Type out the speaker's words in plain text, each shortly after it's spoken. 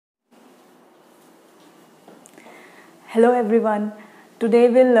Hello everyone. Today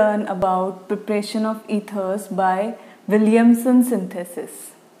we'll learn about preparation of ethers by Williamson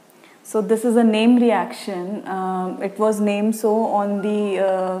synthesis. So this is a name reaction. It was named so on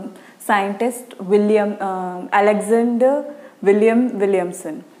the scientist Alexander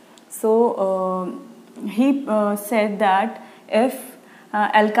Williamson. So he said that if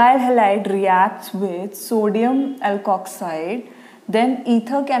alkyl halide reacts with sodium alkoxide, then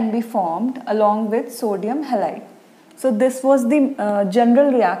ether can be formed along with sodium halide. So this was the general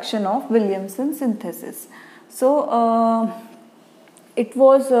reaction of Williamson synthesis. So it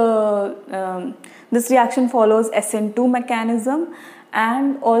was this reaction follows SN2 mechanism,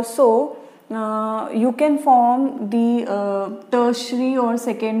 and also you can form the tertiary or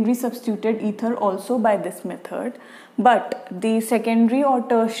secondary substituted ether also by this method, but the secondary or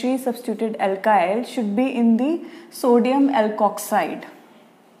tertiary substituted alkyl should be in the sodium alkoxide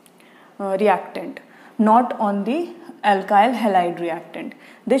reactant, not on the alkyl halide reactant.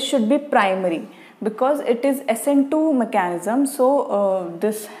 This should be primary because it is SN2 mechanism, so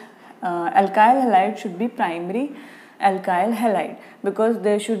this alkyl halide should be primary alkyl halide because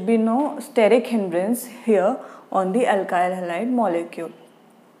there should be no steric hindrance here on the alkyl halide molecule.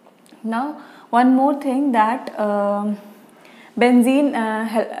 Now one more thing, that benzene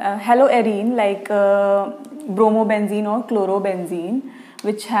haloarene like bromobenzene or chlorobenzene,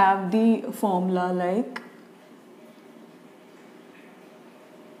 which have the formula like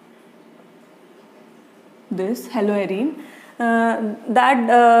this haloarene,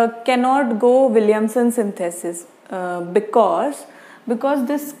 that cannot go Williamson synthesis because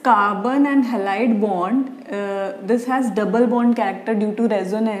this carbon and halide bond, this has double bond character due to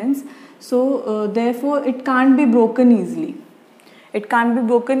resonance, so therefore it can't be broken easily. It can't be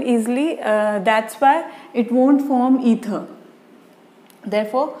broken easily, that's why it won't form ether.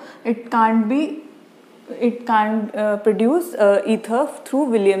 Therefore it can't produce ether through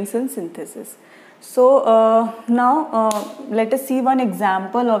Williamson synthesis. So now let us see one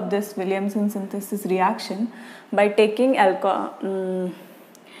example of this Williamson synthesis reaction by taking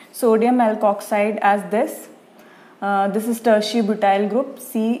sodium alkoxide as this. This is tertiary butyl group.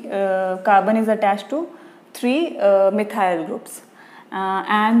 See, carbon is attached to 3 methyl groups,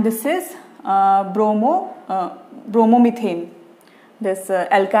 and this is bromomethane. This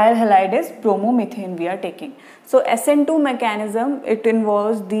alkyl halide is bromomethane we are taking. So SN2 mechanism, it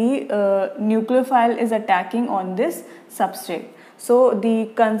involves the nucleophile is attacking on this substrate. So the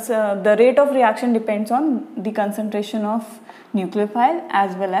rate of reaction depends on the concentration of nucleophile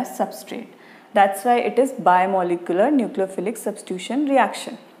as well as substrate. That's why it is bimolecular nucleophilic substitution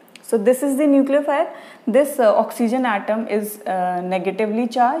reaction. So this is the nucleophile. This oxygen atom is negatively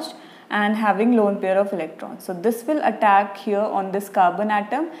charged and having lone pair of electrons. So this will attack here on this carbon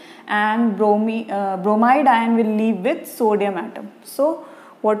atom, and bromide ion will leave with sodium atom. So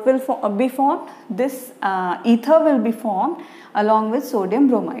what will be formed? This ether will be formed along with sodium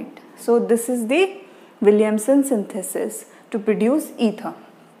bromide. So this is the Williamson synthesis to produce ether.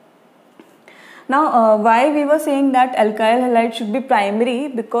 Now why we were saying that alkyl halide should be primary,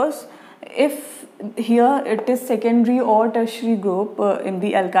 because if here it is secondary or tertiary group in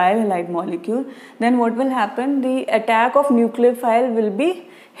the alkyl halide molecule, then what will happen? The attack of nucleophile will be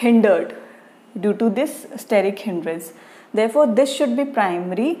hindered due to this steric hindrance. Therefore this should be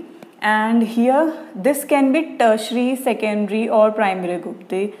primary, and here this can be tertiary, secondary or primary group.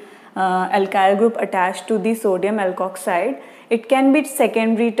 The alkyl group attached to the sodium alkoxide, it can be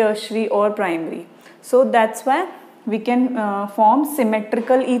secondary, tertiary or primary. So that's why we can form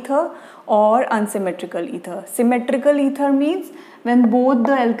symmetrical ether or unsymmetrical ether. Symmetrical ether means when both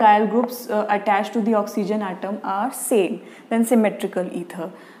the alkyl groups attached to the oxygen atom are same, then symmetrical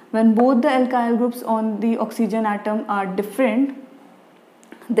ether. When both the alkyl groups on the oxygen atom are different,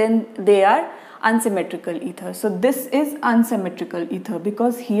 then they are unsymmetrical ether. So this is unsymmetrical ether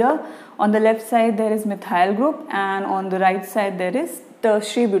because here on the left side there is methyl group and on the right side there is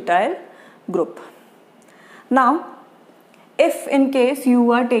tertiary butyl group. Now if in case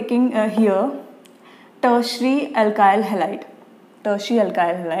you are taking here tertiary alkyl halide,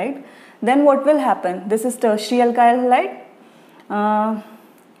 then what will happen? This is tertiary alkyl halide,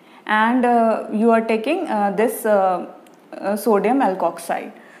 and you are taking this sodium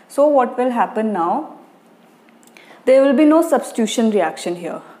alkoxide. So what will happen now? There will be no substitution reaction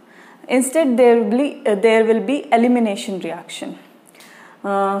here. Instead there will be elimination reaction.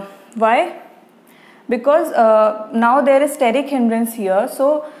 Why? Because now there is steric hindrance here,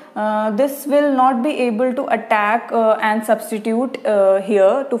 so this will not be able to attack and substitute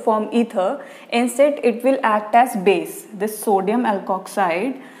here to form ether. Instead, it will act as base. This sodium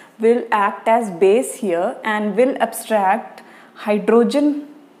alkoxide will act as base here and will abstract hydrogen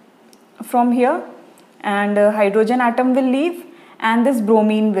from here, and hydrogen atom will leave and this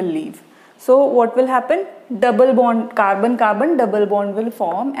bromine will leave. So what will happen? Double bond, carbon-carbon double bond will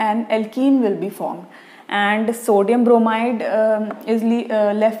form and alkene will be formed, and sodium bromide is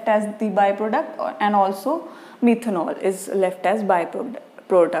left as the byproduct, and also methanol is left as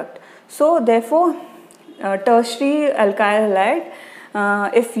byproduct. So therefore tertiary alkyl halide,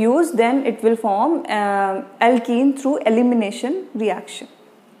 if used, then it will form alkene through elimination reaction.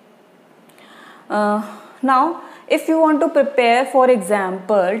 Now if you want to prepare, for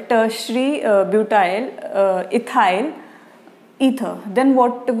example, tertiary butyl ethyl ether, then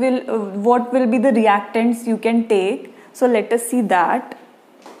what will be the reactants you can take? So let us see that.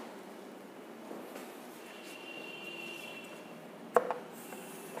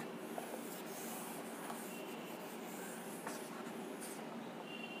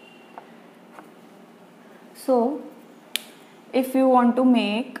 So if you want to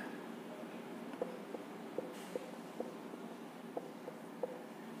make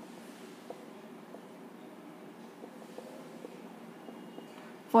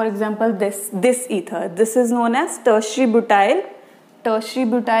for example this ether, this is known as tertiary butyl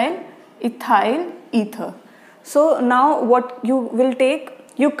ethyl ether. So now what you will take,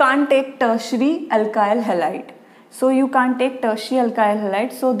 you can't take tertiary alkyl halide. So you can't take tertiary alkyl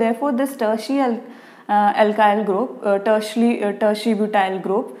halide. So therefore this tertiary alkyl group, tertiary butyl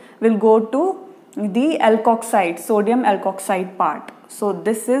group will go to the alkoxide, sodium alkoxide part. So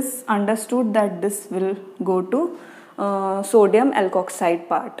this is understood that this will go to sodium alkoxide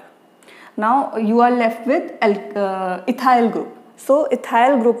part. Now you are left with ethyl group. So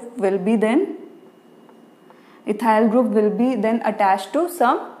ethyl group will be then attached to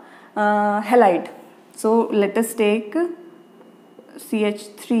some halide. So let us take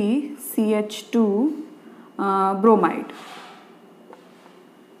CH3 CH2 bromide.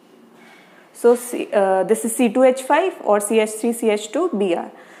 So this is C2H5 or CH3 CH2 Br.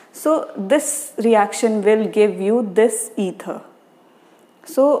 So this reaction will give you this ether.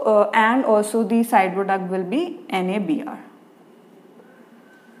 So and also the side product will be NaBr.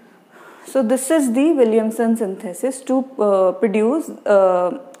 So this is the Williamson synthesis to produce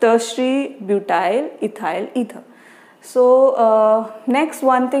tertiary butyl ethyl ether. So next,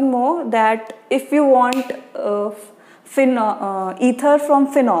 one thing more, that if you want ether from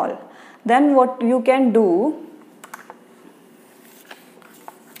phenol, then what you can do,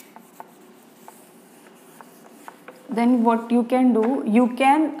 you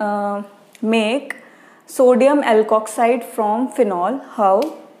can make sodium alkoxide from phenol. How?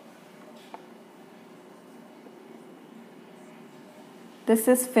 This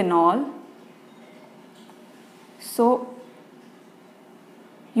is phenol. So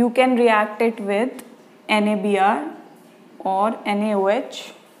you can react it with NaBr or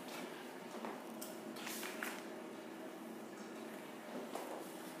NaOH.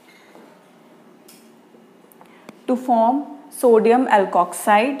 To form sodium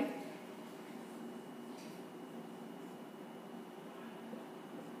alkoxide.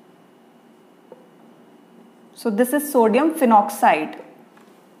 So this is sodium phenoxide.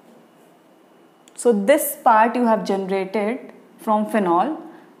 So this part you have generated from phenol,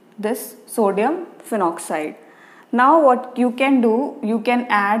 this sodium phenoxide. Now what you can do, you can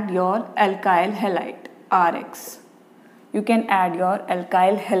add your alkyl halide, Rx. You can add your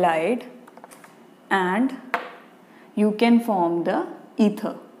alkyl halide and you can form the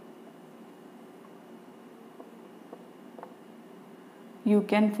ether. You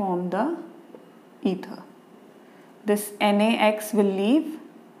can form the ether. This NaX will leave.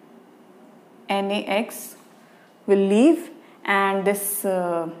 NaX will leave and this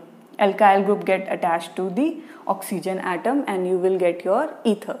alkyl group get attached to the oxygen atom and you will get your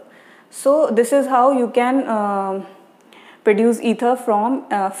ether. So this is how you can produce ether from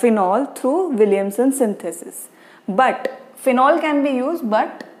phenol through Williamson synthesis. But phenol can be used,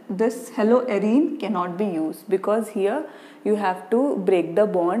 but this haloarine cannot be used because here you have to break the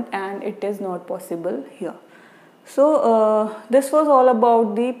bond and it is not possible here. So this was all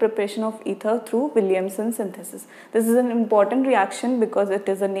about the preparation of ether through Williamson synthesis. This is an important reaction because it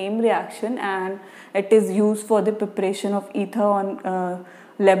is a name reaction and it is used for the preparation of ether on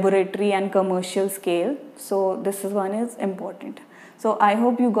laboratory and commercial scale. So this one is important. So I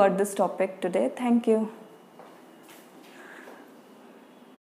hope you got this topic today. Thank you.